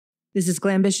This is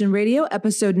Glambition Radio,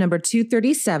 episode number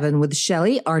 237 with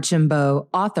Shellye Archambeau,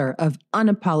 author of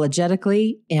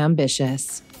Unapologetically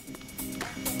Ambitious.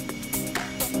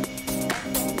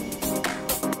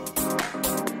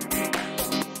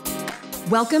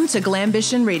 Welcome to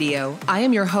Glambition Radio. I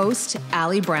am your host,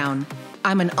 Allie Brown.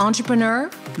 I'm an entrepreneur,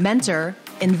 mentor,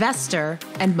 investor,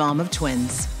 and mom of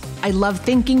twins. I love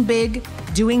thinking big,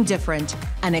 doing different,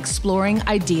 and exploring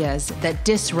ideas that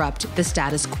disrupt the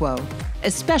status quo,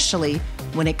 especially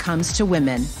when it comes to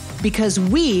women, because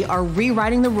we are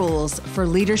rewriting the rules for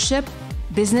leadership,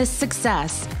 business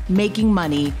success, making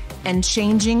money, and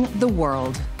changing the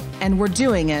world. And we're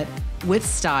doing it with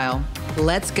style.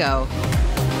 Let's go.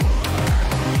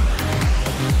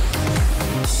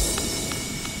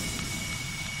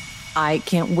 I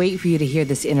can't wait for you to hear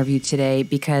this interview today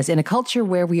because in a culture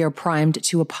where we are primed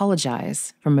to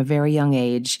apologize from a very young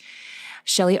age,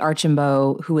 Shellye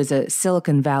Archambeau, who is a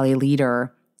Silicon Valley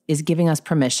leader, is giving us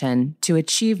permission to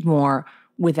achieve more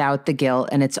without the guilt.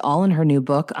 And it's all in her new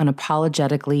book,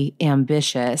 Unapologetically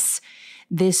Ambitious.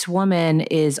 This woman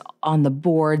is on the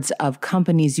boards of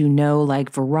companies you know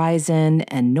like Verizon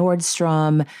and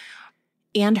Nordstrom,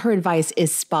 and her advice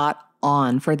is spot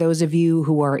on for those of you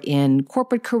who are in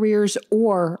corporate careers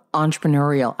or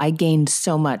entrepreneurial. I gained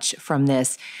so much from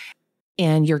this,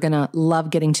 and you're going to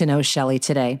love getting to know Shellye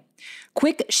today.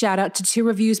 Quick shout out to 2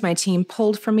 reviews my team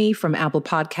pulled for me from Apple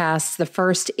Podcasts. The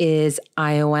first is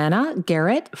Ioana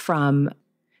Garrett from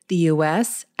the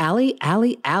US. Allie,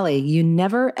 you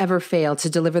never ever fail to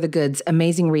deliver the goods,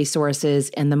 amazing resources,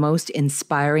 and the most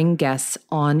inspiring guests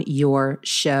on your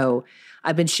show.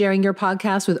 I've been sharing your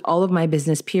podcast with all of my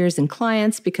business peers and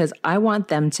clients because I want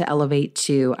them to elevate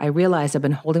too. I realize I've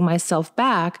been holding myself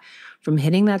back from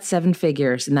hitting that 7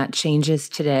 figures, and that changes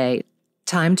today.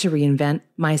 Time to reinvent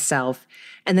myself.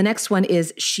 And the next one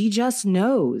is She Just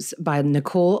Knows by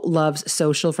Nicole Loves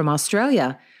Social from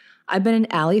Australia. I've been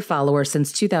an Allie follower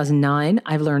since 2009.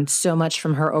 I've learned so much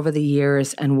from her over the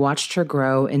years and watched her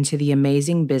grow into the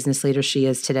amazing business leader she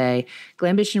is today.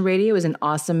 Glambition Radio is an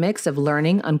awesome mix of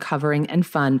learning, uncovering, and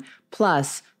fun.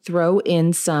 Plus, throw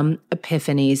in some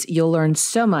epiphanies. You'll learn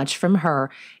so much from her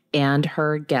and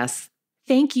her guests.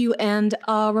 Thank you. And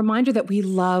a reminder that we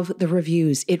love the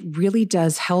reviews. It really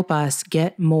does help us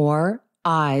get more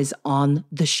eyes on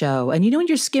the show. And you know, when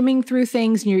you're skimming through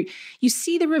things and you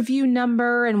see the review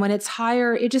number, and when it's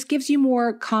higher, it just gives you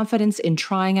more confidence in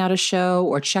trying out a show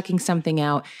or checking something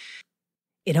out.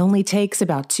 It only takes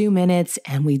about 2 minutes,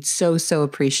 and we'd so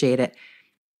appreciate it.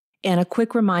 And a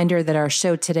quick reminder that our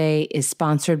show today is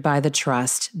sponsored by The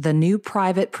Trust, the new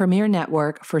private premier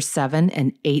network for 7-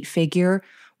 and 8-figure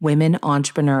women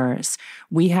entrepreneurs.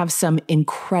 We have some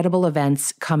incredible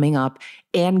events coming up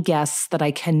and guests that I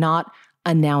cannot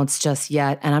announce just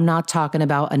yet. And I'm not talking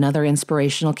about another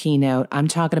inspirational keynote. I'm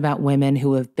talking about women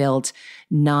who have built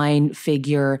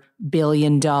 9-figure,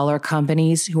 billion-dollar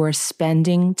companies who are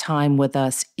spending time with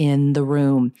us in the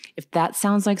room. If that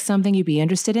sounds like something you'd be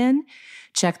interested in,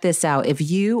 check this out. If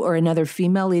you or another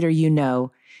female leader you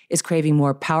know is craving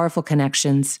more powerful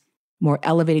connections, more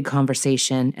elevated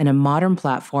conversation, and a modern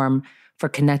platform for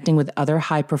connecting with other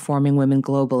high-performing women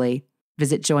globally,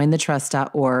 visit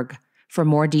jointhetrust.org for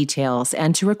more details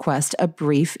and to request a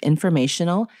brief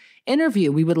informational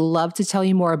interview. We would love to tell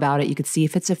you more about it. You could see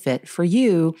if it's a fit for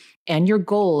you and your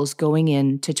goals going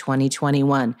into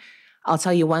 2021. I'll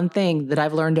tell you one thing that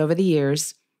I've learned over the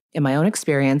years in my own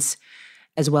experience,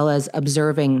 as well as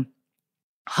observing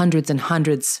hundreds and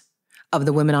hundreds of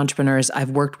the women entrepreneurs I've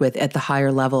worked with at the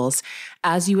higher levels.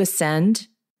 As you ascend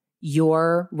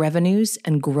your revenues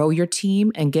and grow your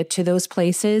team and get to those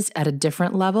places at a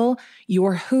different level,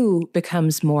 your who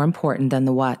becomes more important than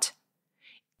the what.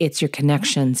 It's your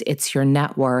connections, it's your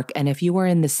network. And if you are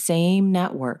in the same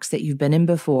networks that you've been in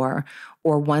before,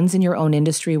 or ones in your own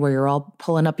industry where you're all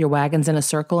pulling up your wagons in a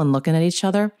circle and looking at each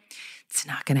other, it's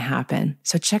not going to happen.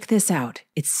 So check this out.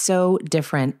 It's so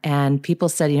different. And people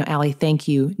said, Allie, thank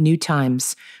you. New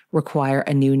times require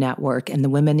a new network, and the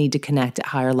women need to connect at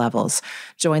higher levels.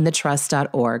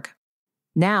 Jointhetrust.org.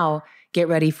 Now, get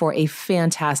ready for a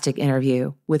fantastic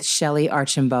interview with Shellye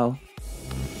Archambeau.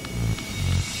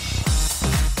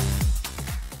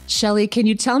 Shellye, can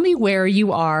you tell me where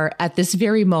you are at this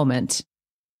very moment?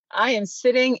 I am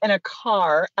sitting in a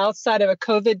car outside of a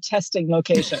COVID testing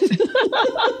location.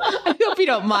 I hope you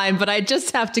don't mind, but I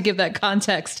just have to give that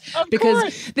context Of because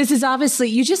course. This is obviously,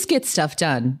 you just get stuff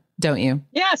done don't you?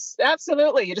 Yes,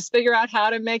 absolutely. You just figure out how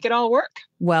to make it all work.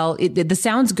 Well, this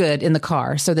sounds good in the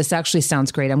car. So this actually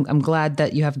sounds great. I'm glad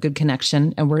that you have a good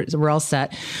connection and we're all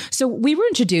set. So we were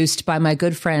introduced by my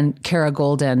good friend, Kara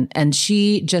Golden, and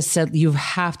she just said, you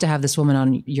have to have this woman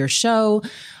on your show,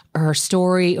 her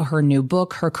story, her new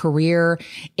book, her career.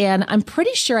 And I'm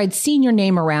pretty sure I'd seen your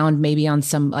name around maybe on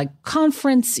some like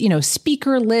conference,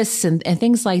 speaker lists and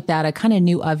things like that. I kind of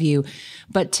knew of you,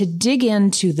 but to dig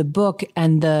into the book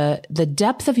and the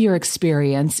depth of your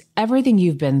experience, everything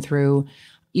you've been through,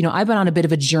 I've been on a bit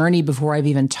of a journey before I've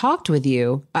even talked with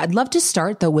you. I'd love to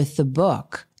start though with the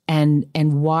book and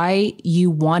why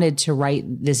you wanted to write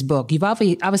this book. You've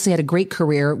obviously had a great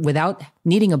career without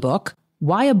needing a book.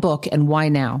 Why a book and why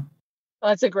now? Well,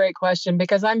 that's a great question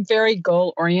because I'm very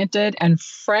goal oriented. And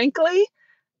frankly,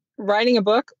 writing a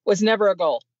book was never a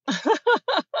goal.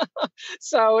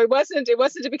 So it wasn't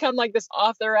to become like this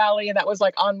author alley and that was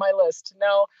like on my list.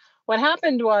 No, what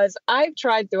happened was I've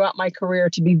tried throughout my career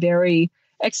to be very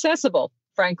accessible,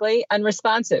 frankly, and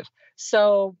responsive.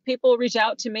 So people reach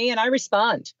out to me and I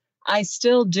respond. I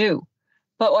still do.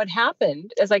 But what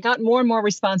happened as I got more and more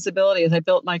responsibility as I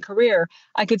built my career,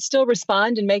 I could still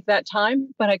respond and make that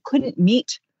time, but I couldn't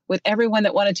meet with everyone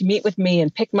that wanted to meet with me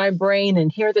and pick my brain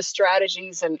and hear the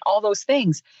strategies and all those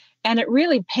things. And it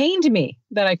really pained me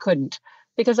that I couldn't,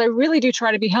 because I really do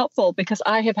try to be helpful because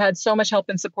I have had so much help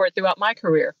and support throughout my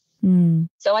career.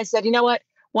 So I said, you know what?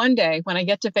 One day when I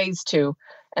get to phase 2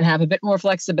 and have a bit more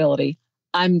flexibility,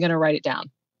 I'm going to write it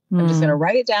down. I'm just going to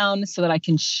write it down so that I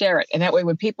can share it. And that way,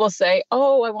 when people say,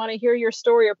 oh, I want to hear your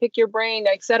story or pick your brain,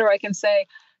 et cetera, I can say,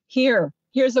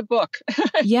 here's a book.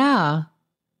 Yeah.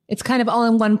 It's kind of all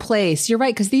in one place. You're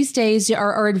right. Because these days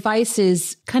our advice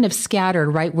is kind of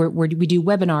scattered, right? We do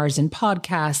webinars and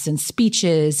podcasts and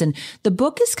speeches. And the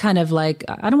book is kind of like,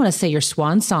 I don't want to say your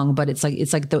swan song, but it's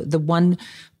like the one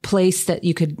place that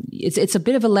you could, it's a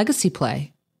bit of a legacy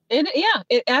play.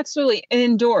 It absolutely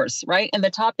endures, right? And the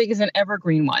topic is an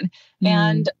evergreen one.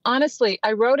 And honestly,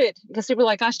 I wrote it because people were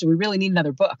like, gosh, do we really need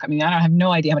another book? I mean, I have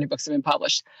no idea how many books have been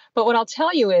published. But what I'll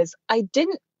tell you is I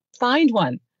didn't find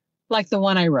one like the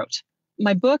one I wrote.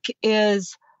 My book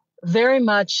is very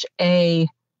much here's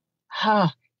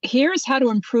how to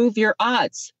improve your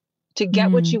odds to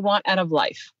get what you want out of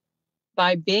life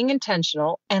by being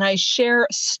intentional. And I share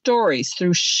stories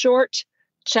through short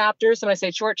chapters. When I say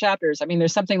short chapters, I mean,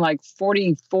 there's something like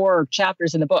 44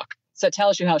 chapters in the book. So it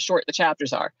tells you how short the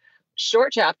chapters are.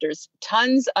 Short chapters,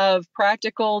 tons of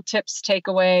practical tips,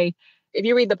 takeaway. If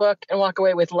you read the book and walk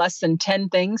away with less than 10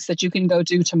 things that you can go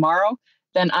do tomorrow,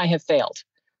 then I have failed.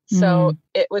 So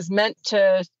it was meant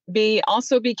to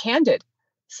also be candid.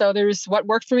 So there's what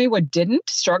worked for me, what didn't,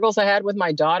 struggles I had with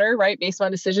my daughter, right? Based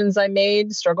on decisions I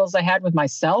made, struggles I had with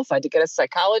myself. I had to get a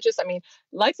psychologist. I mean,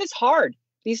 life is hard.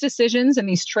 These decisions and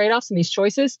these trade-offs and these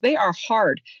choices, they are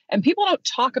hard. And people don't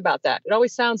talk about that. It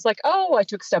always sounds like, oh, I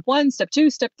took step 1, step 2,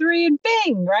 step 3, and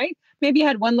bing, right? Maybe you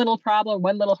had one little problem,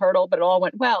 one little hurdle, but it all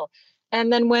went well.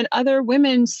 And then when other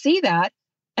women see that,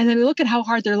 and then they look at how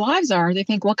hard their lives are, they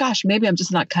think, well, gosh, maybe I'm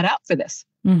just not cut out for this.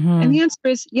 And the answer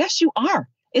is, yes, you are.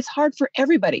 It's hard for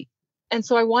everybody. And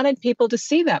so I wanted people to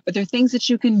see that, but there are things that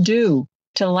you can do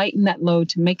to lighten that load,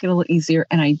 to make it a little easier.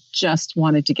 And I just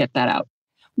wanted to get that out.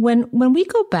 When we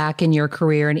go back in your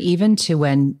career and even to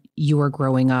when you were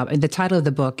growing up, and the title of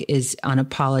the book is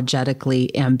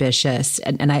Unapologetically Ambitious.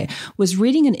 And I was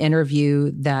reading an interview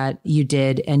that you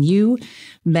did, and you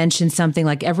mentioned something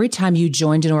like every time you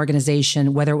joined an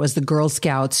organization, whether it was the Girl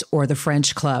Scouts or the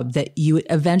French Club, that you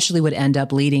eventually would end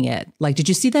up leading it. Like, did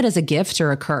you see that as a gift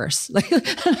or a curse?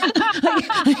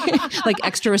 Like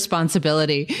extra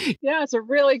responsibility? Yeah, it's a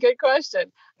really good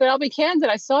question. But I'll be candid,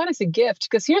 I saw it as a gift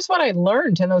because here's what I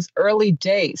learned in those early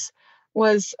days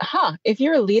was, if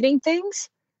you're leading things,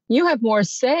 you have more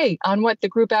say on what the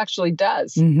group actually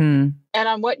does and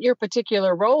on what your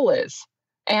particular role is.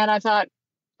 And I thought,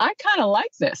 I kind of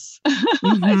like this.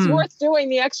 It's worth doing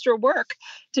the extra work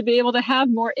to be able to have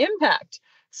more impact.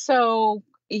 So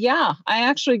yeah, I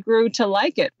actually grew to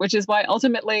like it, which is why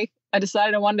ultimately I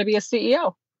decided I wanted to be a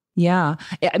CEO. Yeah.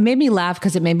 It made me laugh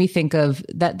because it made me think of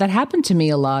that happened to me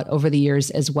a lot over the years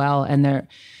as well. And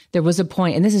there was a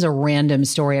point, and this is a random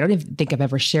story. I don't even think I've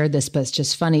ever shared this, but it's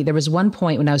just funny. There was one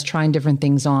point when I was trying different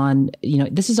things on,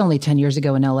 this is only 10 years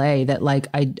ago in LA, that like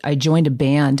I joined a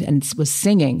band and was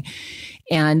singing.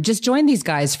 and just joined these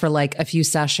guys for like a few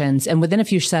sessions. And within a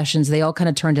few sessions, they all kind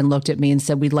of turned and looked at me and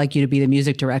said, we'd like you to be the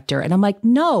music director. And I'm like,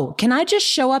 no, can I just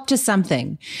show up to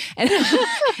something and,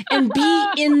 and be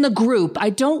in the group? I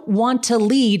don't want to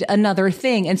lead another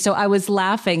thing. And so I was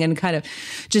laughing and kind of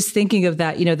just thinking of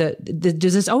that,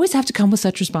 does this always have to come with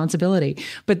such responsibility?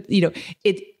 But,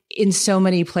 it in so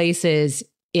many places,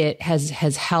 it has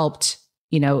helped,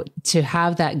 to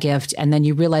have that gift. And then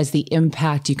you realize the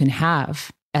impact you can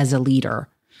have as a leader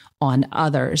on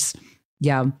others.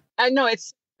 Yeah. I know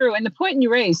it's true. And the point you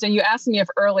raised, and you asked me if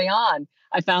early on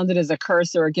I found it as a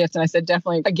curse or a gift. And I said,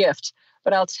 definitely a gift.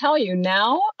 But I'll tell you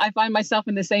now, I find myself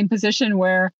in the same position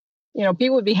where,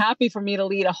 people would be happy for me to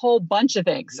lead a whole bunch of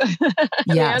things. Yes.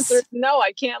 The answer is no,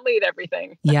 I can't lead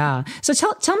everything. Yeah. So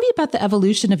tell me about the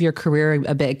evolution of your career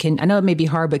a bit. I know it may be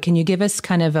hard, but can you give us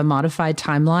kind of a modified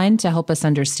timeline to help us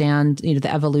understand,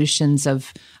 the evolutions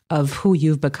of who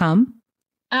you've become?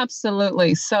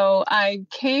 Absolutely. So I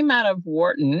came out of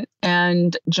Wharton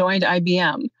and joined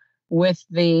IBM with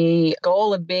the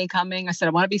goal of becoming, I said,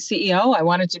 I want to be CEO. I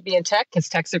wanted to be in tech because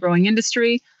tech's a growing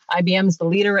industry. IBM's the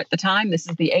leader at the time. This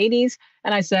is the 80s.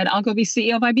 And I said, I'll go be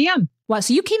CEO of IBM. Wow.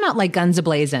 So you came out like guns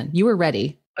a-blazing. You were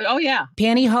ready. Oh, yeah.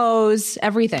 Pantyhose,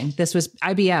 everything. This was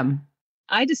IBM.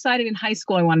 I decided in high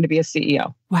school I wanted to be a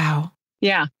CEO. Wow.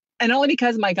 Yeah. And only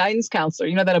because my guidance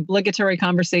counselor, that obligatory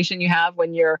conversation you have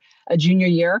when you're a junior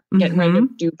year, getting ready to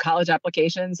do college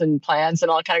applications and plans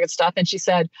and all that kind of good stuff. And she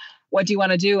said, what do you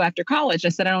want to do after college? I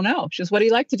said, I don't know. She goes, what do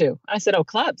you like to do? I said,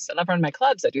 clubs. I love running my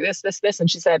clubs. I do this, this, this. And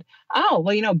she said,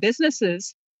 well,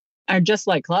 businesses are just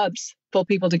like clubs, pull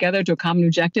people together to a common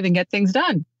objective and get things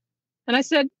done. And I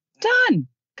said, done.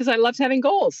 Because I loved having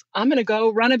goals. I'm going to go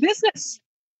run a business.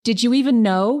 Did you even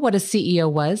know what a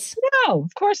CEO was? No,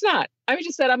 of course not. I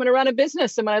just said, I'm going to run a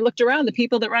business. And when I looked around, the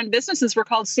people that run businesses were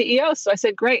called CEOs. So I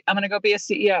said, great, I'm going to go be a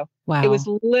CEO. Wow. It was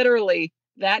literally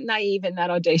that naive and that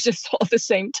audacious all at the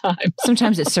same time.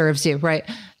 Sometimes it serves you, right?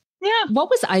 Yeah. What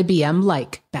was IBM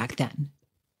like back then?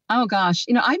 Oh, gosh.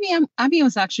 IBM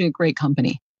was actually a great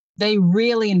company. They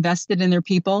really invested in their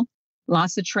people,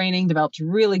 lots of training, developed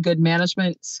really good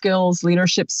management skills,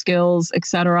 leadership skills, et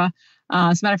cetera.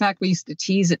 As a matter of fact, we used to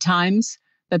tease at times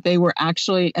that they were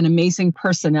actually an amazing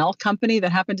personnel company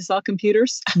that happened to sell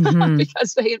computers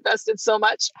because they invested so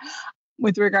much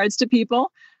with regards to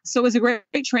people. So it was a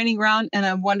great training ground and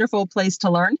a wonderful place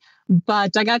to learn.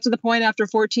 But I got to the point after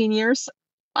 14 years,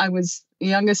 I was the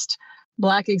youngest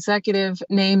Black executive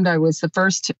named. I was the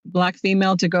first Black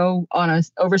female to go on an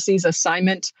overseas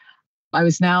assignment. I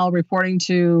was now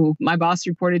my boss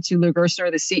reported to Lou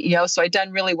Gerstner, the CEO. So I'd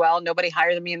done really well. Nobody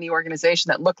higher than me in the organization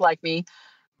that looked like me.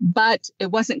 But it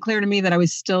wasn't clear to me that I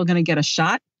was still going to get a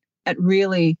shot at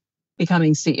really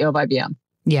becoming CEO of IBM.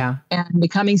 Yeah. And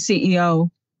becoming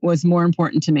CEO was more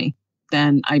important to me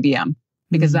than IBM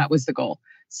because that was the goal.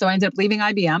 So I ended up leaving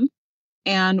IBM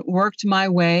and worked my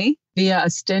way via a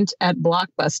stint at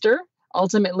Blockbuster,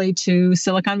 ultimately to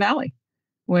Silicon Valley,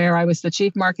 where I was the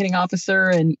chief marketing officer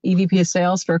and EVP of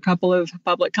sales for a couple of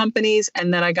public companies.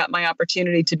 And then I got my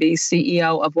opportunity to be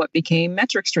CEO of what became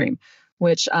MetricStream,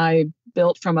 which I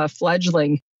built from a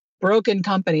fledgling broken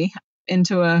company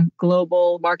into a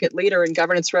global market leader in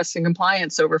governance, risk, and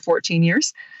compliance over 14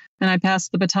 years. And I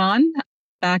passed the baton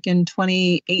back in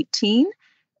 2018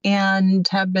 and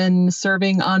have been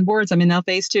serving on boards. I'm in now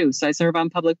phase 2. So I serve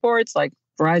on public boards like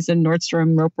Verizon,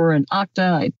 Nordstrom, Roper, and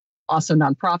Okta. I also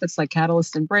nonprofits like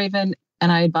Catalyst and Braven.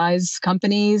 And I advise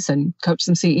companies and coach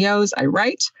some CEOs. I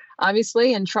write,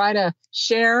 obviously, and try to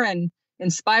share and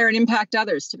inspire and impact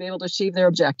others to be able to achieve their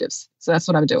objectives. So that's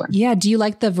what I'm doing. Yeah. Do you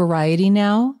like the variety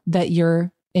now that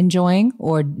you're enjoying?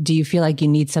 Or do you feel like you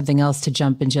need something else to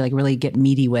jump into, like really get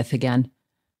meaty with again?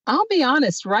 I'll be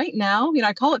honest, right now,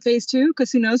 I call it phase 2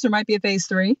 because who knows, there might be a phase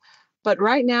 3. But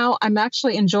right now, I'm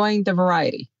actually enjoying the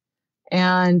variety.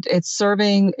 And it's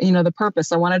serving, the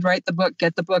purpose. I wanted to write the book,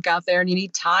 get the book out there, and you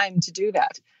need time to do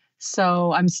that.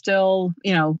 So I'm still,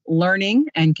 learning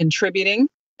and contributing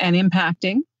and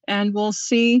impacting, and we'll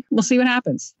see what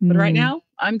happens. But right now,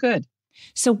 I'm good.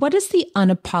 So what is the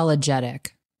unapologetic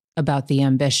about the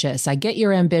ambitious? I get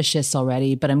you're ambitious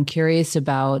already, but I'm curious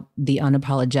about the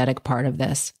unapologetic part of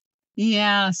this.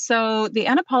 Yeah. So the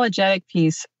unapologetic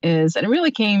piece is, and it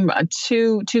really came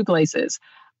two places.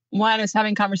 One is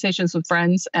having conversations with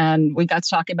friends, and we got to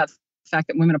talking about the fact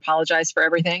that women apologize for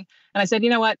everything. And I said, you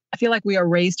know what? I feel like we are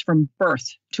raised from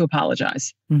birth to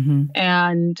apologize.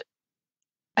 And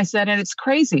I said, and it's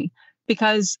crazy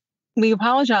because we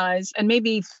apologize, and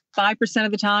maybe 5%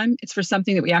 of the time it's for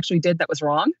something that we actually did that was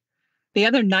wrong. The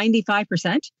other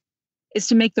 95% is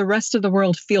to make the rest of the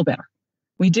world feel better,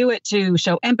 We do it to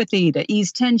show empathy, to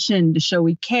ease tension, to show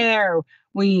we care.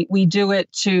 We do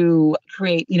it to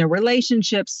create,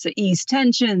 relationships, to ease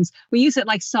tensions. We use it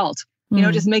like salt.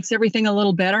 It just makes everything a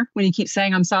little better when you keep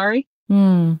saying, I'm sorry.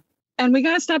 And we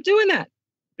got to stop doing that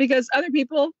because other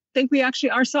people think we actually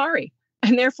are sorry.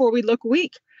 And therefore we look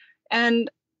weak. And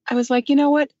I was like, you know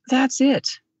what? That's it.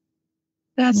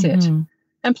 That's it.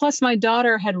 And plus my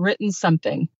daughter had written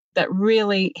something that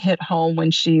really hit home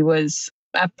when she was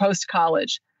at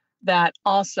post-college that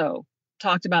also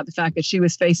talked about the fact that she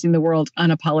was facing the world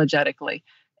unapologetically.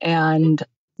 And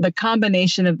the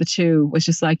combination of the two was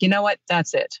just like, you know what?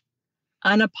 That's it.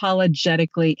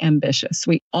 Unapologetically ambitious.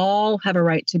 We all have a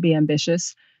right to be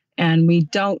ambitious, and we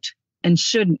don't and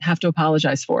shouldn't have to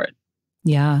apologize for it.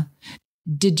 Yeah.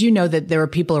 Did you know that there were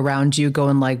people around you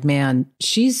going like, man,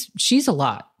 she's a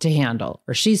lot to handle,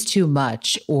 or she's too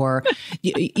much, or,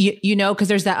 because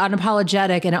there's that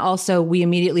unapologetic. And also we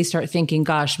immediately start thinking,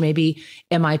 gosh, maybe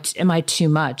am I too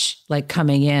much, like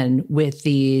coming in with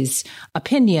these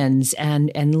opinions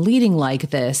and leading like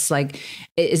this? Like,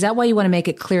 is that why you want to make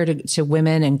it clear to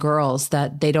women and girls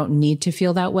that they don't need to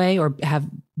feel that way or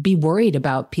be worried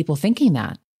about people thinking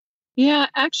that? Yeah,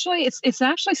 actually, it's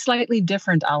actually slightly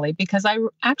different, Ali, because I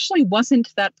actually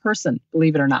wasn't that person,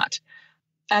 believe it or not.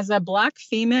 As a Black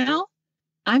female,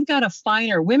 I've got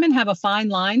women have a fine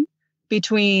line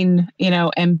between,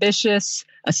 ambitious,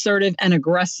 assertive, and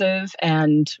aggressive,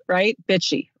 and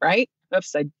bitchy, right?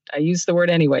 Oops, I used the word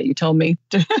anyway. You told me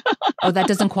to. Oh, that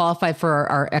doesn't qualify for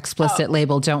our explicit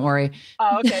label. Don't worry.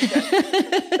 Oh, okay,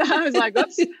 good. I was like,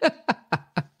 oops.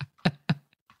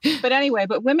 But anyway,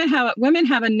 women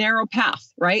have a narrow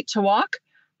path, right, to walk.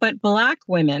 But Black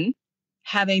women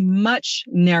have a much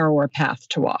narrower path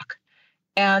to walk.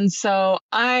 And so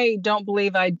I don't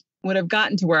believe I would have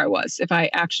gotten to where I was if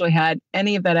I actually had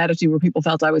any of that attitude where people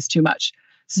felt I was too much.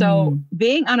 So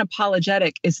being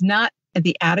unapologetic is not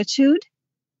the attitude.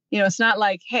 It's not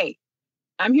like, hey,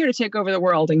 I'm here to take over the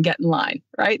world and get in line,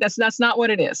 right? That's not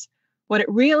what it is. What it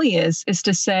really is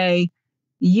to say,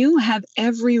 you have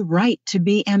every right to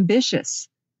be ambitious.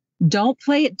 Don't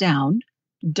play it down.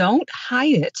 Don't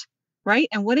hide it, right?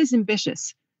 And what is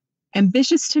ambitious?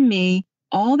 Ambitious to me,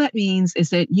 all that means is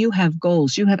that you have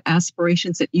goals, you have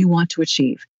aspirations that you want to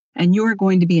achieve, and you are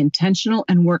going to be intentional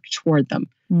and work toward them.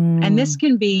 And this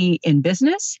can be in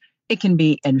business, it can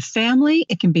be in family,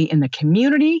 it can be in the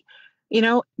community.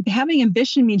 Having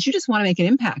ambition means you just want to make an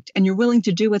impact and you're willing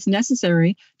to do what's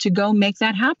necessary to go make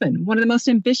that happen. One of the most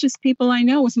ambitious people I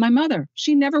know was my mother.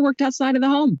 She never worked outside of the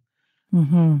home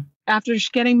after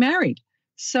getting married.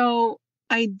 So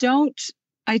I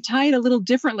tie it a little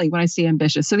differently when I see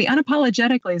ambitious. So the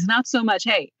unapologetically is not so much,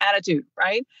 hey, attitude,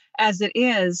 right? As it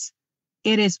is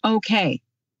okay.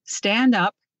 Stand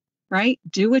up, right?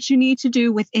 Do what you need to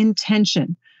do with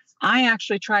intention. I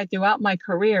actually tried throughout my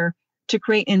career to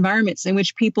create environments in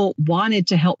which people wanted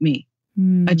to help me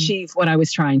achieve what I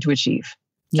was trying to achieve.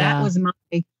 Yeah. That was my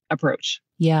approach.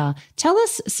 Yeah. Tell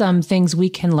us some things we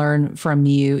can learn from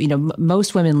you.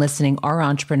 Most women listening are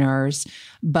entrepreneurs,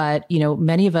 but,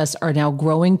 many of us are now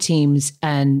growing teams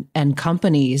and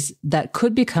companies that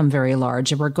could become very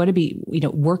large. And we're going to be,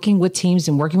 working with teams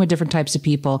and working with different types of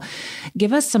people.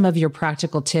 Give us some of your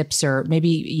practical tips or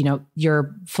maybe,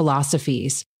 your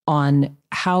philosophies on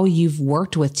how you've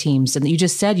worked with teams. And you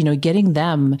just said, getting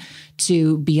them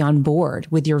to be on board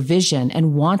with your vision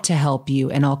and want to help you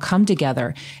and all come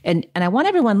together. And I want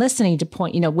everyone listening to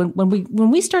point, when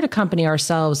we start a company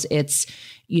ourselves, it's,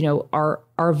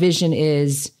 our vision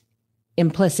is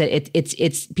implicit.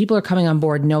 It's people are coming on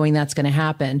board knowing that's going to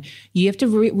happen. You have to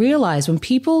realize when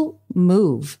people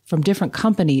move from different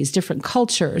companies, different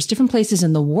cultures, different places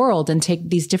in the world and take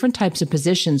these different types of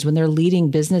positions when they're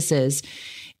leading businesses,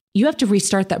 you have to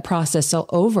restart that process all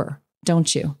over,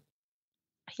 don't you?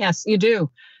 Yes, you do.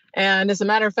 And as a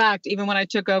matter of fact, even when I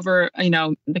took over,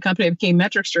 the company became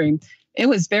MetricStream, it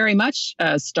was very much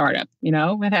a startup.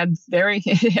 It had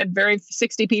very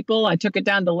 60 people. I took it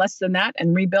down to less than that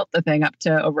and rebuilt the thing up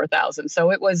to over 1,000.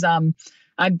 So it was,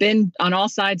 I've been on all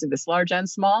sides of this, large and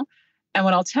small. And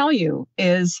what I'll tell you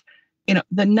is,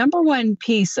 the number one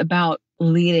piece about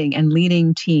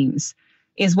leading teams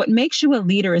is what makes you a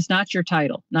leader is not your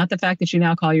title, not the fact that you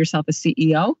now call yourself a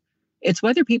CEO. It's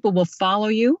whether people will follow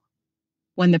you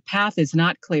when the path is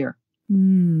not clear.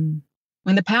 When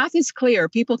the path is clear,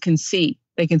 people can see.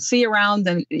 They can see around,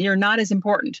 and you're not as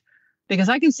important because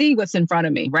I can see what's in front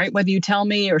of me, right? Whether you tell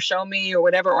me or show me or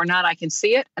whatever or not, I can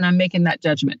see it and I'm making that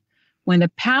judgment. When the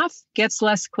path gets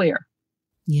less clear,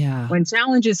 when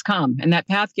challenges come and that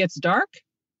path gets dark,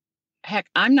 heck,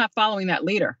 I'm not following that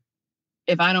leader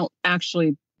if I don't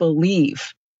actually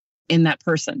believe in that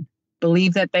person,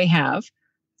 believe that they have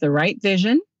the right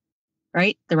vision,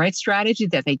 right? The right strategy,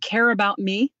 that they care about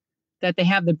me, that they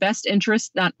have the best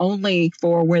interest, not only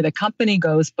for where the company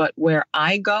goes, but where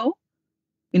I go.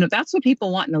 That's what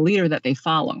people want in a leader that they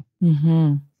follow.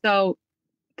 Mm-hmm. So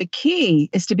the key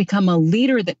is to become a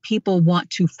leader that people want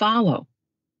to follow.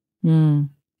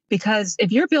 Because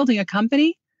if you're building a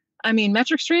company,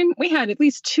 MetricStream, we had at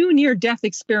least 2 near-death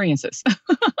experiences.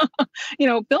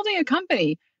 Building a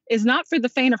company is not for the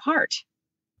faint of heart.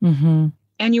 Mm-hmm.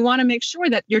 And you want to make sure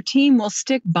that your team will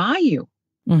stick by you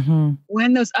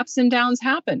when those ups and downs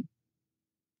happen.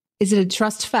 Is it a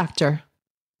trust factor?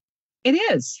 It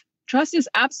is. Trust is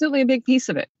absolutely a big piece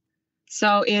of it.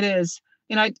 So it is,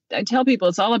 I tell people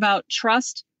it's all about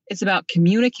trust. It's about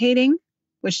communicating,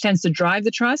 which tends to drive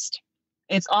the trust.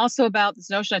 It's also about this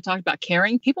notion I talked about,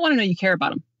 caring. People want to know you care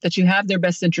about them, that you have their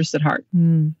best interests at heart.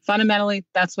 Fundamentally,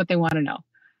 that's what they want to know.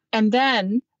 And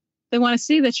then they want to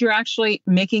see that you're actually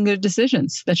making good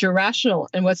decisions, that you're rational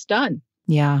in what's done.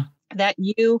 Yeah. That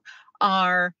you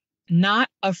are not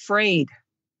afraid.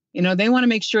 They want to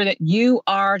make sure that you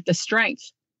are the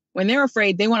strength. When they're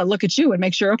afraid, they want to look at you and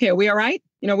make sure, okay, are we all right?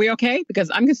 We okay?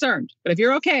 Because I'm concerned. But if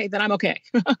you're okay, then I'm okay.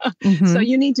 So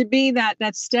you need to be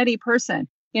that steady person.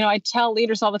 I tell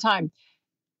leaders all the time,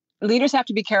 leaders have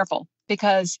to be careful,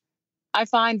 because I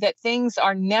find that things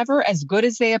are never as good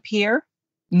as they appear,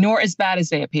 nor as bad as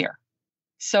they appear.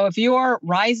 So if you're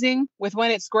rising with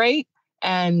when it's great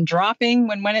and dropping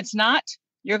when it's not,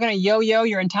 you're going to yo-yo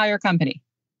your entire company.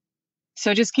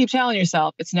 So just keep telling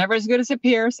yourself it's never as good as it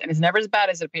appears, and it's never as bad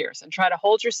as it appears, and try to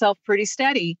hold yourself pretty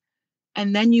steady.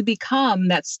 And then you become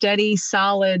that steady,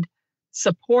 solid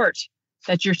support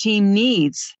that your team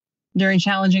needs during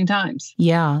challenging times.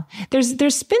 Yeah. There's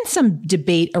been some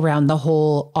debate around the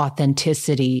whole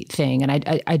authenticity thing.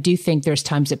 And I do think there's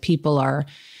times that people are,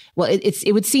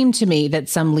 it would seem to me that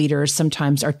some leaders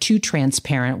sometimes are too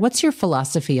transparent. What's your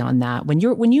philosophy on that? When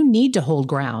you need to hold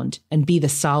ground and be the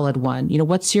solid one,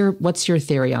 what's your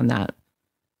theory on that?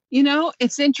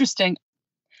 It's interesting.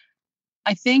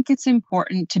 I think it's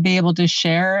important to be able to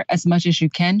share as much as you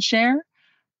can share,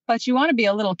 but you want to be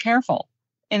a little careful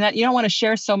in that you don't want to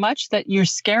share so much that you're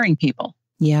scaring people.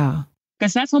 Yeah.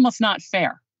 Because that's almost not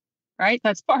fair, right?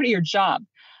 That's part of your job.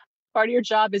 Part of your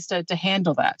job is to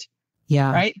handle that.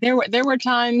 Yeah. Right. There were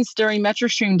times during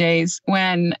MetricStream days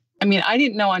when, I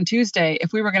didn't know on Tuesday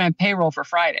if we were going to have payroll for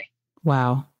Friday.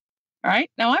 Wow. All right.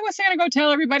 Now, I wasn't going to go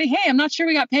tell everybody, hey, I'm not sure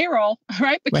we got payroll.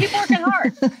 Right. But keep working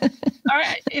hard. All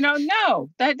right. No,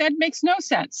 that makes no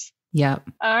sense. Yeah.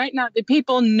 All right. Now, did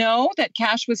people know that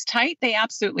cash was tight? They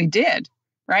absolutely did.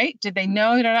 Right. Did they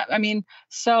know?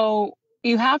 So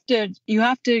you have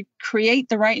to create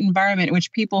the right environment in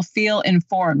which people feel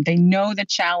informed. They know the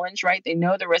challenge, right? They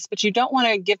know the risk, but you don't want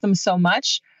to give them so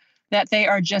much that they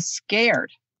are just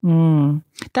scared.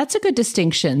 That's a good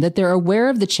distinction, that they're aware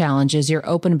of the challenges. You're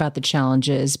open about the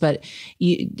challenges, but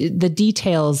the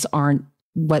details aren't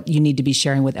what you need to be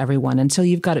sharing with everyone until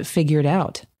you've got it figured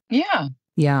out. Yeah.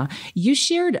 Yeah. You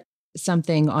shared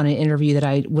something on an interview that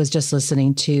I was just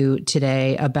listening to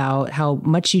today about how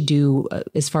much you do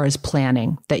as far as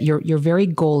planning, that you're very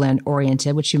goal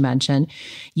oriented, which you mentioned.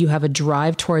 You have a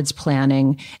drive towards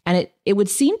planning, and it would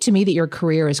seem to me that your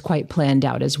career is quite planned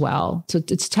out as well. So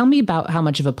tell me about how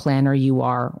much of a planner you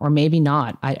are, or maybe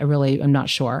not. I really am not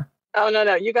sure. Oh,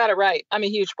 no, you got it right. I'm a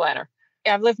huge planner.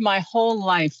 I've lived my whole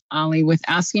life, Ollie, with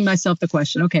asking myself the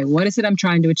question, okay, what is it I'm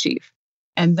trying to achieve?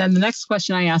 And then the next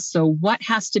question I ask, so what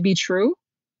has to be true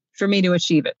for me to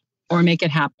achieve it or make it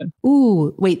happen?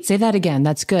 Ooh, wait, say that again.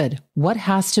 That's good. What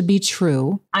has to be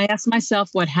true? I ask myself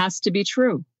what has to be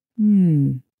true.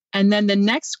 And then the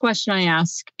next question I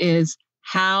ask is,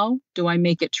 how do I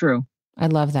make it true? I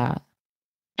love that.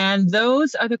 And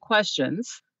those are the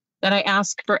questions that I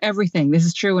ask for everything. This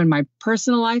is true in my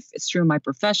personal life. It's true in my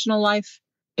professional life.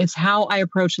 It's how I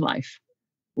approach life.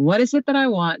 What is it that I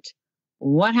want?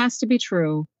 What has to be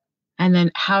true? And then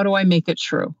how do I make it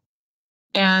true?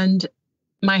 And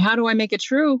my how do I make it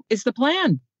true is the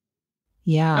plan.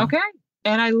 Yeah. Okay.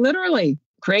 And I literally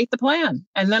create the plan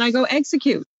and then I go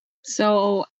execute.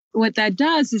 So what that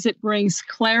does is it brings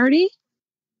clarity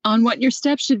on what your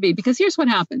steps should be. Because here's what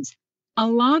happens. A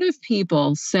lot of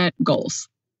people set goals.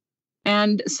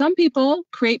 And some people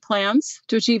create plans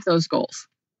to achieve those goals.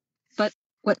 But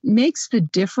what makes the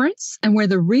difference and where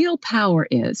the real power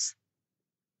is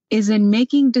in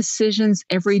making decisions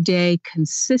every day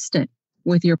consistent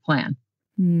with your plan.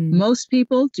 Most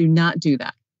people do not do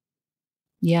that.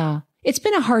 Yeah. It's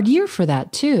been a hard year for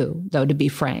that too, though, to be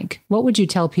frank. What would you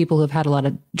tell people who've had a lot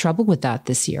of trouble with that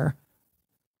this year?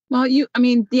 Well,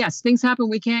 yes, things happen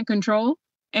we can't control.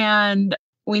 And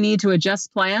we need to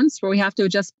adjust plans where we have to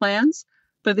adjust plans.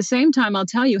 But at the same time, I'll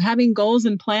tell you, having goals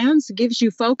and plans gives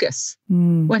you focus.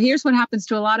 Here's what happens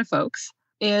to a lot of folks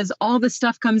is all this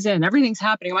stuff comes in. Everything's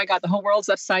happening. Oh my God, the whole world's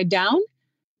upside down.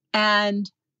 And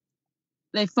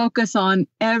they focus on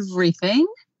everything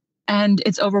and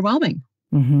it's overwhelming.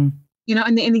 And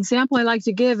the example I like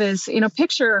to give is,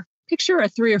 picture a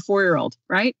 3 or 4 year old,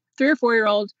 right? 3 or 4 year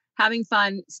old having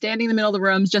fun, standing in the middle of the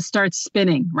room, just starts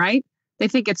spinning, right? They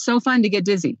think it's so fun to get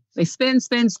dizzy. They spin.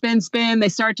 They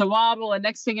start to wobble. And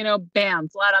next thing you know, bam,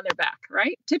 flat on their back,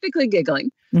 right? Typically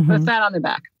giggling, but flat on their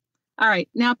back. All right.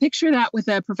 Now picture that with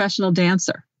a professional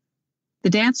dancer. The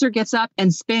dancer gets up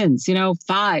and spins,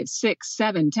 5, 6,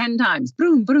 7, 10 times.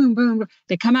 Boom, boom, boom.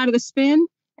 They come out of the spin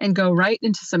and go right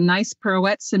into some nice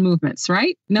pirouettes and movements,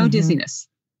 right? No dizziness.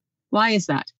 Why is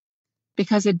that?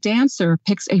 Because a dancer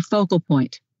picks a focal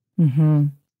point.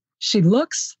 She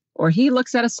looks or he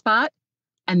looks at a spot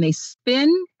and they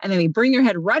spin and then they bring their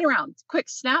head right around. Quick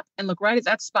snap and look right at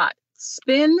that spot.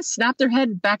 Spin, snap their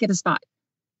head back at the spot.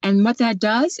 And what that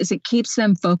does is it keeps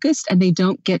them focused and they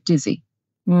don't get dizzy.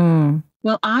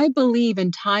 Well, I believe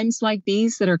in times like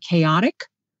these that are chaotic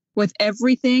with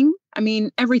everything.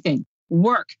 Everything,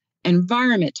 work,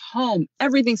 environment, home,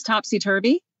 everything's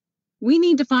topsy-turvy. We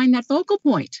need to find that focal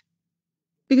point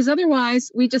because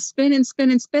otherwise we just spin and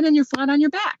spin and spin and you're flat on your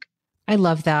back. I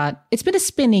love that. It's been a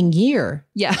spinning year.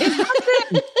 Yeah. It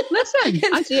has been.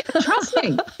 Listen, trust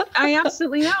me. I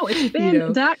absolutely know. It's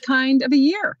been that kind of a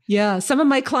year. Yeah. Some of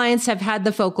my clients have had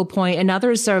the focal point and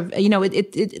others are, and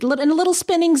a little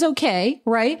spinning's okay.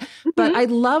 Right. But I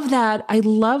love that. I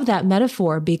love that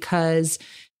metaphor because,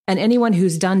 and anyone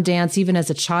who's done dance, even as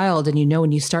a child, and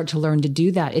when you start to learn to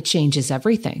do that, it changes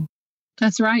everything.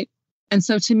 That's right. And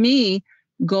so to me,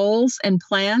 goals and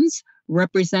plans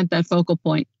represent that focal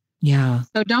point. Yeah.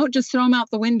 So don't just throw them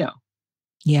out the window.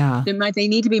 Yeah. They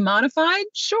need to be modified?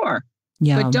 Sure.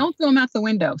 Yeah. But don't throw them out the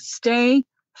window. Stay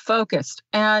focused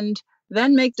and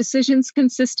then make decisions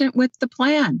consistent with the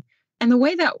plan. And the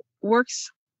way that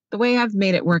works, the way I've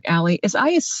made it work, Allie, is I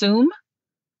assume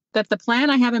that the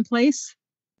plan I have in place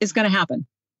is going to happen.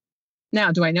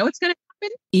 Now, do I know it's going to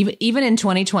happen? Even in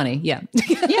 2020. Yeah.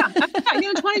 Yeah.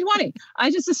 In 2020,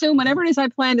 I just assume whatever it is I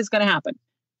planned is going to happen.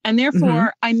 And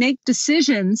therefore, I make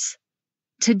decisions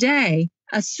today,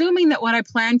 assuming that what I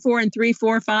plan for in 3,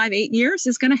 4, 5, 8 years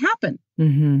is going to happen.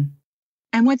 And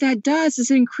what that does is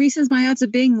it increases my odds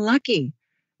of being lucky.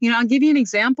 I'll give you an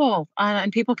example,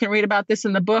 and people can read about this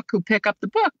in the book who pick up the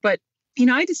book. But,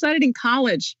 I decided in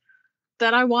college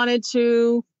that I wanted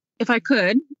to, if I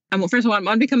could, first of all, I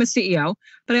want to become a CEO,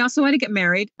 but I also wanted to get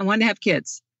married. I wanted to have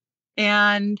kids.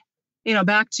 And,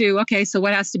 back to, okay, so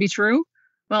what has to be true?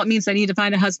 Well, it means I need to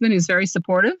find a husband who's very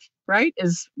supportive, right?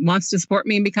 Wants to support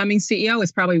me in becoming CEO,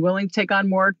 is probably willing to take on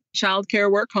more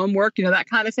childcare work, homework, that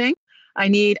kind of thing.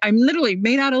 I'm literally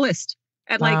made out a list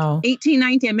at like 18,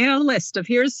 19. I made out a list of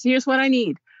here's what I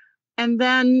need. And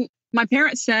then my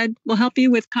parents said, we'll help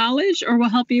you with college or we'll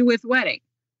help you with wedding.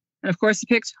 And of course, I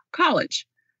picked college.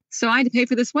 So I had to pay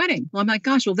for this wedding. Well, I'm like,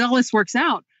 gosh, well, all this works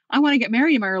out. I want to get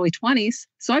married in my early 20s.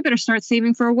 So I better start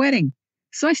saving for a wedding.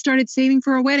 So I started saving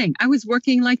for a wedding. I was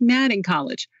working like mad in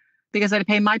college because I had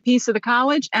to pay my piece of the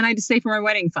college and I had to save for my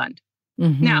wedding fund.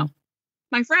 Now,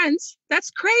 my friends, that's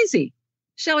crazy.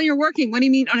 Shellye, you're working. What do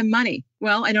you mean you don't have money?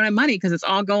 Well, I don't have money because it's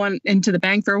all going into the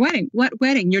bank for a wedding. What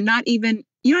wedding? You don't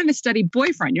have a steady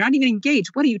boyfriend. You're not even engaged.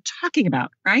 What are you talking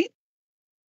about? Right?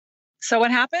 So what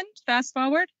happened? Fast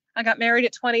forward. I got married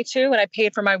at 22 and I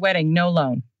paid for my wedding. No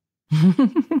loan.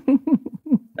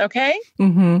 Okay.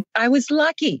 I was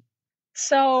lucky.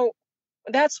 So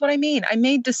that's what I mean. I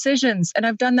made decisions and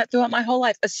I've done that throughout my whole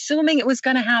life, assuming it was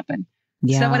going to happen.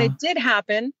 Yeah. So when it did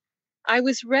happen, I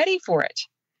was ready for it.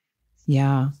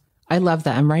 Yeah. I love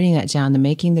that. I'm writing that down,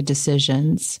 making the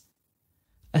decisions,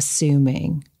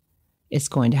 assuming it's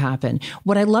going to happen.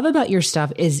 What I love about your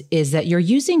stuff is that you're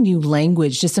using new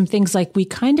language to some things like we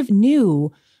kind of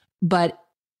knew, but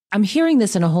I'm hearing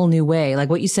this in a whole new way. Like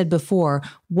what you said before,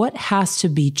 what has to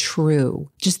be true?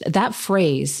 Just that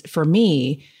phrase for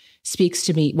me speaks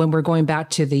to me when we're going back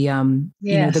to the,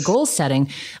 the goal setting.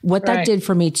 What that did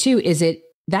for me too, is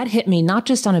that hit me not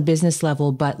just on a business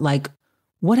level, but like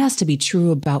what has to be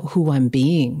true about who I'm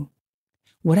being?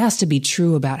 What has to be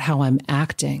true about how I'm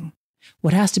acting?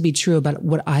 What has to be true about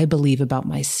what I believe about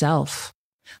myself?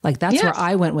 Like that's where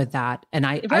I went with that. And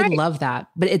I love that,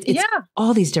 but it's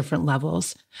all these different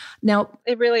levels. Now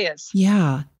it really is.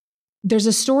 Yeah. There's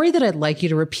a story that I'd like you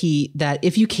to repeat that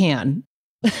if you can,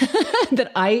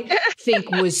 that I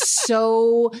think was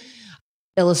so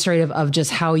illustrative of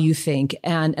just how you think.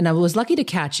 And I was lucky to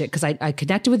catch it because I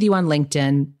connected with you on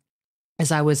LinkedIn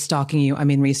as I was stalking you,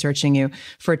 researching you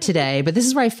for today. But this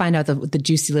is where I find out the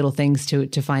juicy little things to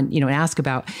find, and ask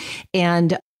about.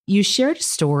 And you shared a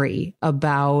story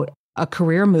about a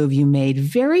career move you made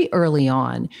very early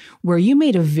on, where you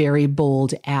made a very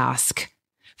bold ask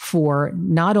for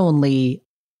not only,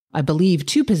 I believe,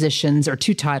 2 positions or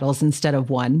 2 titles instead of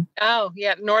 1. Oh,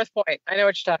 yeah. North Point. I know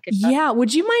what you're talking about. Yeah.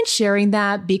 Would you mind sharing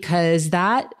that? Because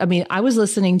I was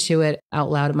listening to it out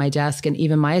loud at my desk, and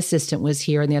even my assistant was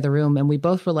here in the other room, and we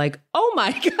both were like, oh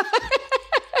my God.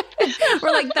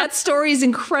 We're like, that story is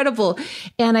incredible.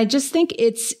 And I just think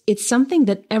it's something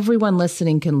that everyone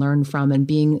listening can learn from, and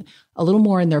being a little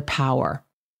more in their power.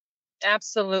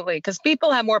 Absolutely. Because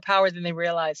people have more power than they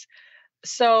realize.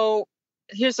 So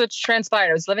here's what's transpired.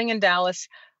 I was living in Dallas.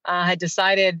 I had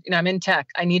decided, I'm in tech.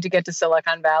 I need to get to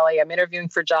Silicon Valley. I'm interviewing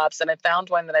for jobs, and I found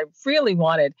one that I really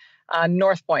wanted,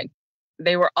 North Point.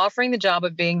 They were offering the job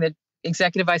of being the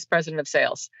executive vice president of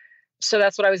sales. So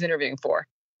that's what I was interviewing for.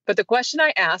 But the question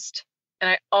I asked, and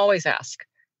I always ask,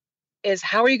 is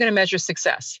how are you going to measure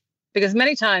success? Because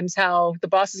many times how the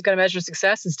boss is going to measure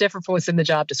success is different from what's in the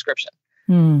job description.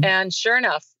 And sure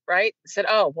enough, right, said,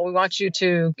 oh, well, we want you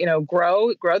to,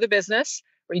 grow the business,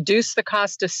 reduce the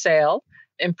cost of sale,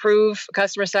 improve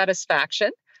customer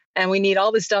satisfaction. And we need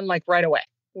all this done like right away.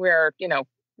 We're in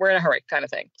a hurry kind of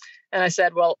thing. And I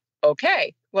said, well,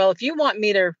 okay, well, if you want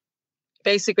me to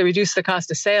basically reduce the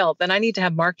cost of sale, then I need to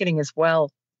have marketing as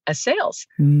well as sales,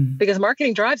 because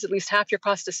marketing drives at least half your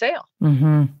cost of sale.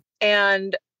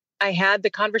 And I had the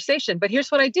conversation, but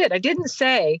here's what I did. I didn't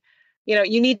say,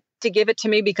 you need to give it to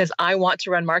me because I want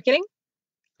to run marketing.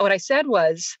 What I said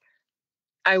was,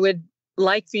 I would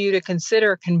like for you to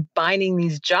consider combining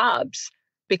these jobs,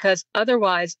 because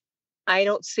otherwise I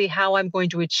don't see how I'm going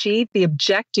to achieve the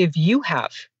objective you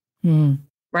have.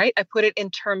 Right? I put it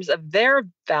in terms of their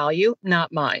value,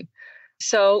 not mine.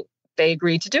 So they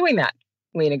agreed to doing that.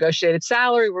 We negotiated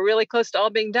salary. We're really close to all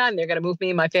being done. They're going to move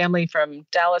me and my family from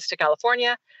Dallas to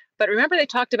California. But remember, they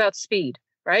talked about speed,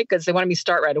 right? Because they wanted me to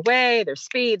start right away. There's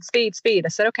speed. I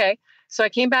said, okay. So I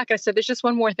came back and I said, there's just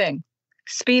one more thing.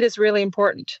 Speed is really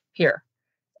important here.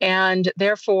 And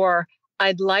therefore,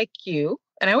 I'd like you,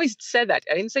 and I always said that.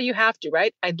 I didn't say you have to,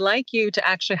 right? I'd like you to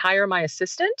actually hire my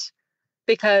assistant,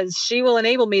 because she will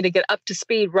enable me to get up to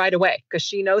speed right away, because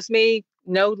she knows me,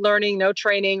 no learning, no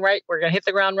training, right? We're going to hit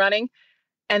the ground running.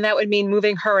 And that would mean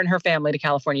moving her and her family to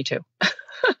California too.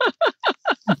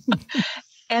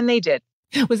 And they did.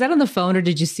 Was that on the phone, or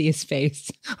did you see his face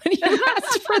when you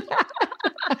asked for that?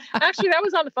 Actually, that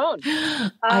was on the phone.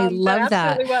 I love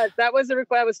that. Absolutely was. That was a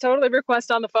request. That was totally a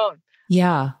request on the phone.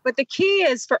 Yeah. But the key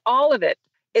is, for all of it,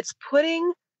 it's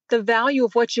putting the value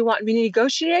of what you want. When you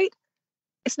negotiate,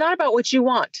 it's not about what you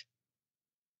want.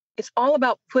 It's all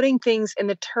about putting things in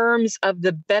the terms of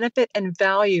the benefit and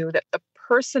value that the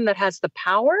person that has the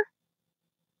power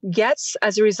gets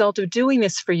as a result of doing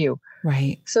this for you.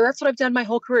 Right. So that's what I've done my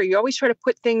whole career. You always try to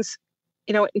put things,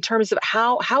 in terms of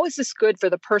how is this good for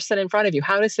the person in front of you?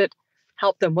 How does it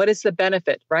help them? What is the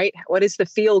benefit, right? What is the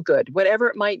feel good? Whatever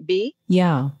it might be.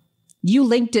 Yeah. You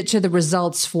linked it to the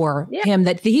results for him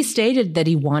that he stated that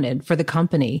he wanted for the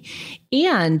company.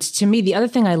 And to me, the other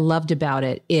thing I loved about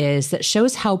it is that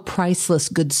shows how priceless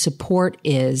good support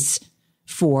is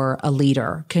for a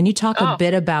leader. Can you talk a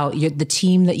bit about the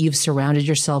team that you've surrounded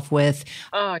yourself with?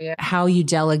 Oh, yeah. How you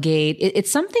delegate?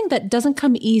 It's something that doesn't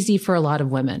come easy for a lot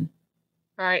of women.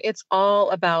 All right. It's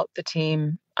all about the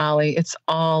team, Ali. It's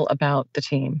all about the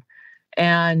team.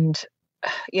 And,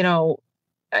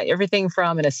 everything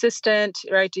from an assistant,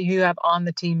 right, to who you have on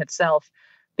the team itself,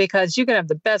 because you can have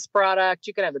the best product,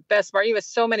 you can have the best market, you have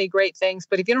so many great things,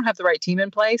 but if you don't have the right team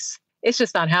in place, it's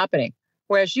just not happening.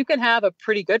 Whereas you can have a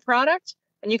pretty good product,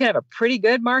 and you can have a pretty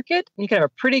good market, and you can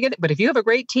have a pretty good, but if you have a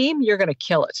great team, you're going to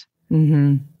kill it.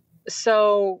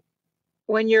 So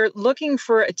when you're looking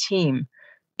for a team,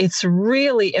 it's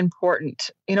really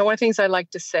important. One of the things I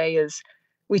like to say is,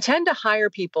 we tend to hire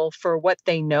people for what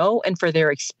they know and for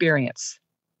their experience,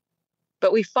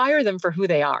 but we fire them for who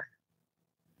they are.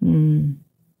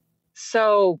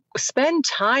 So spend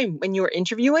time when you're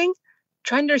interviewing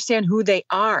trying to understand who they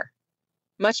are,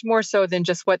 much more so than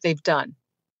just what they've done.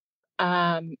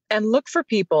 And look for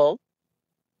people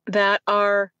that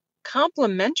are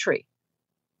complementary,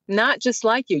 not just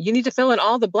like you. You need to fill in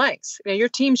all the blanks. Your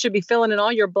team should be filling in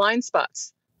all your blind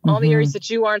spots, all the areas that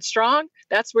you aren't strong.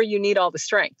 That's where you need all the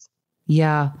strength.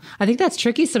 Yeah. I think that's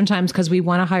tricky sometimes because we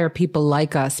want to hire people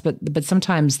like us, but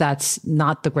sometimes that's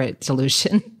not the great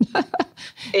solution.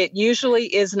 It usually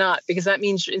is not, because that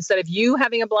means instead of you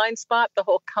having a blind spot, the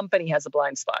whole company has a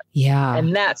blind spot. Yeah.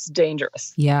 And that's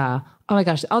dangerous. Yeah. Oh my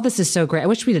gosh. Oh, this is so great. I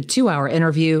wish we had a 2-hour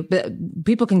interview, but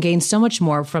people can gain so much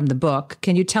more from the book.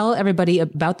 Can you tell everybody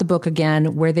about the book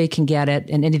again, where they can get it,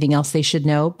 and anything else they should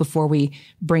know before we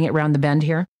bring it round the bend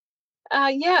here?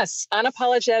 Yes.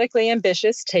 Unapologetically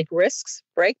Ambitious. Take risks,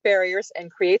 break barriers, and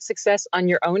create success on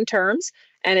your own terms.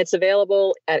 And it's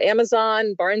available at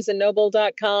Amazon,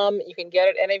 barnesandnoble.com. You can get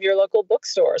it at any of your local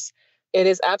bookstores. It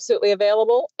is absolutely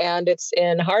available, and it's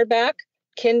in hardback,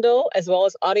 Kindle, as well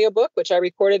as audiobook, which I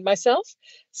recorded myself.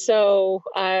 So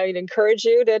I'd encourage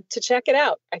you to check it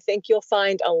out. I think you'll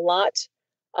find a lot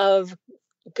of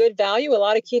good value, a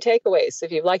lot of key takeaways.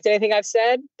 If you've liked anything I've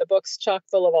said, the book's chock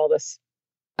full of all this.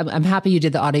 I'm happy you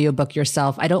did the audiobook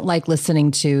yourself. I don't like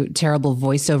listening to terrible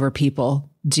voiceover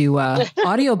people do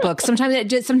audiobooks.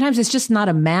 Sometimes it's just not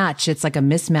a match. It's like a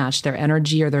mismatch, their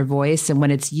energy or their voice. And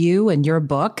when it's you and your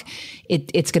book,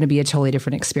 it's going to be a totally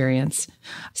different experience.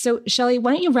 So Shellye,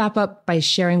 why don't you wrap up by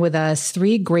sharing with us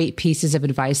 3 great pieces of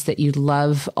advice that you'd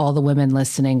love all the women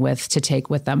listening to take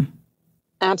with them?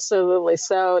 Absolutely.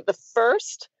 So the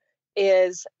first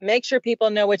is make sure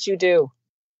people know what you do.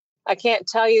 I can't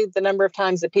tell you the number of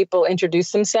times that people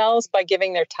introduce themselves by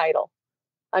giving their title.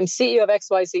 I'm CEO of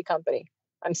XYZ company.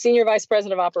 I'm Senior Vice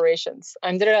President of Operations.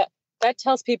 That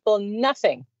tells people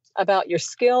nothing about your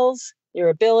skills, your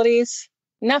abilities,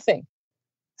 nothing.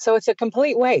 So it's a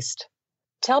complete waste.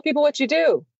 Tell people what you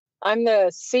do. I'm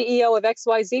the CEO of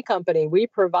XYZ company. We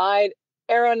provide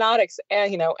aeronautics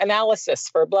and, analysis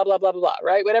for blah, blah, blah, blah, blah,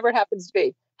 right? Whatever it happens to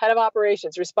be. Head of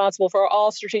operations, responsible for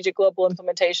all strategic global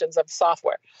implementations of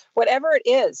software, whatever it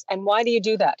is. And why do you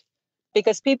do that?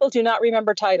 Because people do not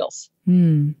remember titles,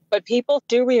 but people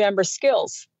do remember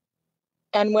skills.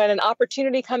 And when an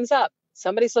opportunity comes up,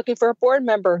 somebody's looking for a board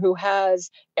member who has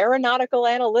aeronautical,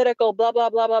 analytical, blah, blah,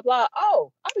 blah, blah, blah.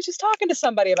 Oh, I was just talking to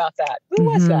somebody about that. Who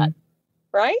was that?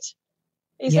 Right?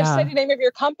 You said the name of your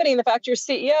company and the fact you're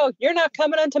CEO, you're not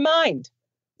coming onto mind.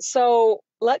 So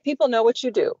let people know what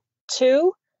you do.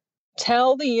 2,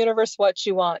 tell the universe what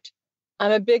you want.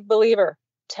 I'm a big believer.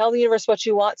 Tell the universe what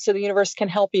you want so the universe can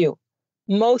help you.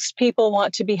 Most people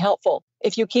want to be helpful.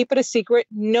 If you keep it a secret,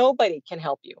 nobody can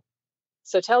help you.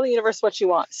 So tell the universe what you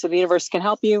want so the universe can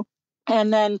help you.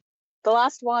 And then the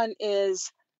last one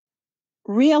is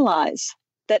realize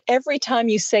that every time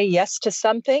you say yes to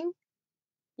something,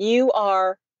 you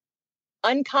are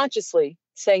unconsciously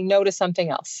saying no to something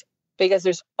else. Because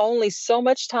there's only so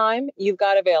much time you've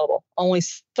got available, only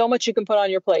so much you can put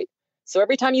on your plate. So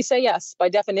every time you say yes, by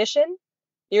definition,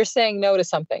 you're saying no to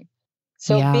something.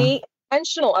 So be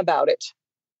intentional about it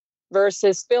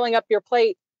versus filling up your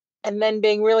plate and then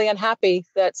being really unhappy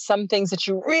that some things that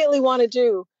you really want to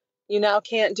do, you now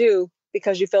can't do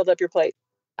because you filled up your plate.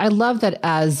 I love that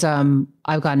as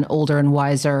I've gotten older and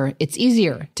wiser, it's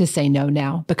easier to say no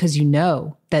now because you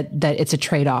know that it's a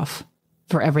trade-off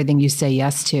for everything you say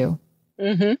yes to.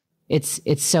 Mm-hmm.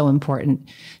 It's so important.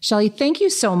 Shellye, thank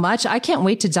you so much. I can't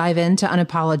wait to dive into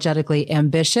Unapologetically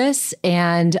Ambitious,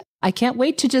 and I can't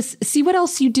wait to just see what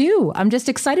else you do. I'm just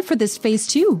excited for this phase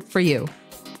 2 for you.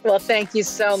 Well, thank you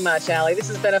so much, Allie. This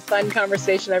has been a fun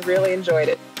conversation. I've really enjoyed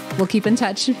it. We'll keep in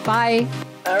touch. Bye.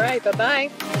 All right. Bye-bye.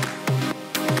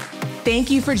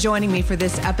 Thank you for joining me for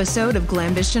this episode of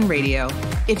Glambition Radio.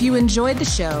 If you enjoyed the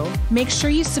show, make sure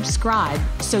you subscribe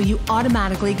so you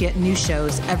automatically get new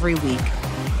shows every week.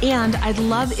 And I'd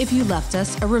love if you left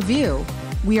us a review.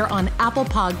 We are on Apple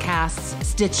Podcasts,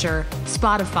 Stitcher,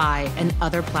 Spotify, and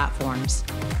other platforms.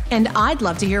 And I'd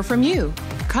love to hear from you.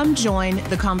 Come join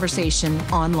the conversation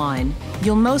online.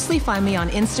 You'll mostly find me on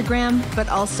Instagram, but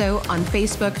also on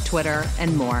Facebook, Twitter,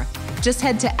 and more. Just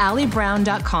head to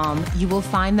alliebrown.com. You will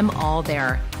find them all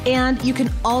there. And you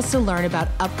can also learn about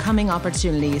upcoming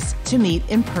opportunities to meet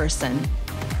in person.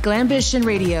 Glambition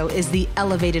Radio is the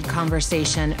elevated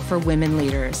conversation for women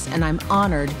leaders, and I'm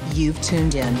honored you've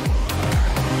tuned in.